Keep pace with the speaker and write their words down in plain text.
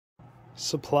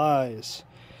supplies.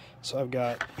 So I've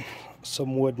got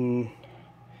some wooden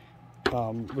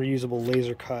reusable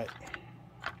laser cut.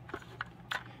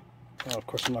 Of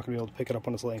course I'm not going to be able to pick it up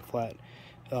when it's laying flat.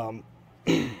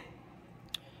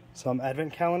 Some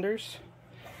Advent calendars.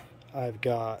 I've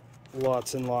got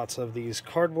lots and lots of these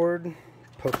cardboard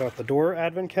poke out the door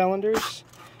Advent calendars,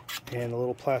 and the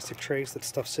little plastic trays that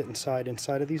stuff sit inside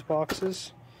of these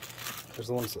boxes. There's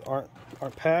the ones that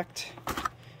aren't packed.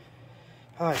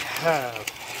 I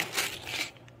have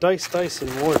dice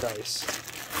and more dice.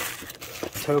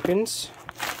 Tokens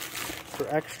for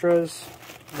extras,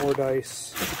 more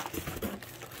dice,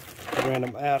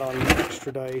 random add-on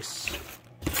extra dice,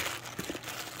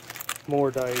 more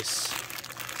dice,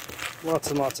 lots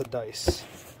and lots of dice.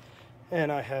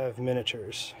 And I have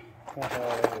miniatures. I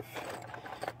have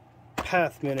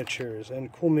Path miniatures,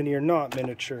 and Cool Mini or Not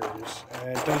miniatures,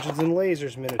 and Dungeons and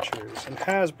Lasers miniatures, and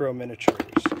Hasbro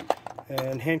miniatures,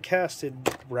 and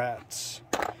hand-casted rats.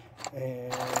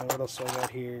 And what else do I got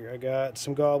here? I got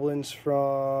some goblins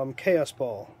from Chaos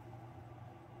Ball.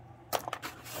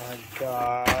 I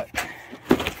got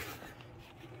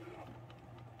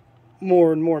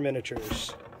more and more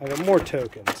miniatures. I got more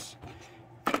tokens.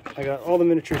 I got all the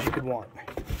miniatures you could want.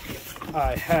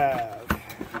 I have...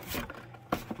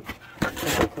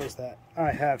 close that.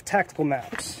 I have tactical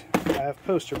maps. I have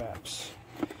poster maps.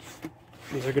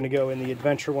 These are going to go in the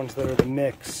adventure ones that are the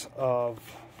mix of...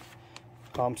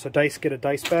 so dice get a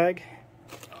dice bag.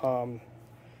 Either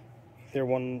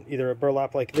a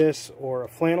burlap like this or a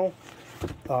flannel.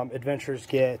 Adventures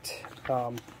get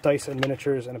dice and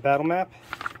miniatures and a battle map.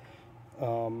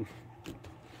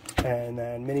 And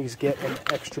then minis get an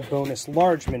extra bonus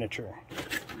large miniature,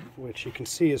 which you can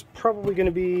see is probably going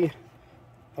to be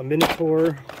a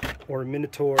Minotaur, or a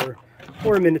Minotaur,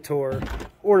 or a Minotaur,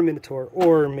 or a Minotaur,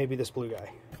 or maybe this blue guy.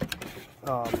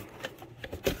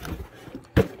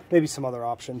 Maybe some other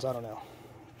options, I don't know.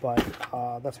 But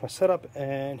that's my setup,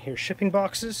 and here's shipping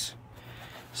boxes.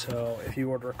 So if you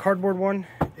order a cardboard one,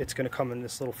 it's going to come in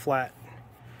this little flat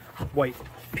white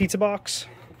pizza box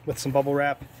with some bubble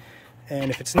wrap.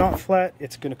 And if it's not flat,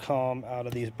 it's going to come out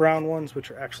of these brown ones,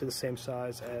 which are actually the same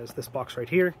size as this box right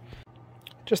here.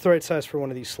 Just the right size for one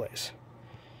of these sleighs.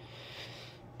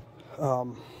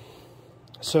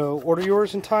 So order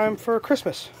yours in time for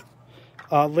Christmas.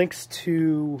 Links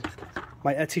to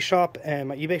my Etsy shop and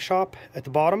my eBay shop at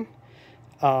the bottom.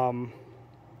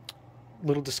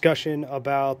 Little discussion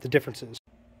about the differences.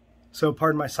 So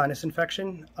pardon my sinus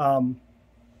infection.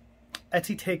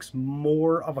 Etsy takes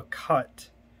more of a cut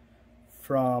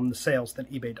from the sales than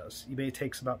eBay does. eBay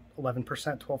takes about 11%,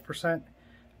 12%.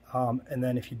 And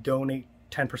then if you donate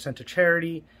 10% to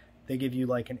charity, they give you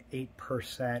like an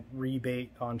 8%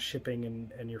 rebate on shipping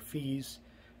and your fees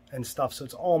and stuff. So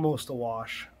it's almost a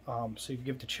wash. So you can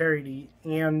give to charity,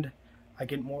 and I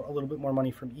get a little bit more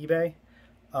money from eBay.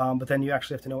 But then you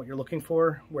actually have to know what you're looking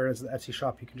for. Whereas the Etsy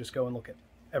shop, you can just go and look at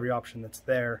every option that's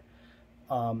there.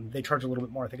 They charge a little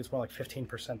bit more. I think it's more like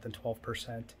 15% than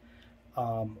 12%.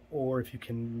 Or if you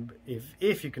can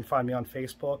find me on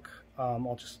Facebook,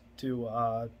 I'll just do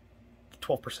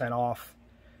 12% off.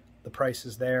 The price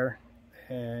is there,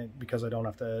 and because they don't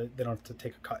have to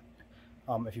take a cut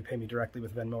if you pay me directly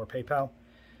with Venmo or PayPal.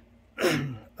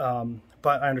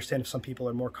 But I understand if some people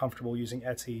are more comfortable using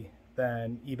Etsy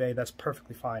than eBay, that's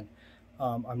perfectly fine.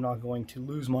 I'm not going to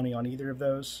lose money on either of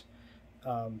those.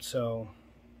 So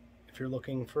if you're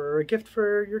looking for a gift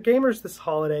for your gamers this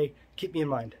holiday, keep me in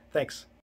mind. Thanks.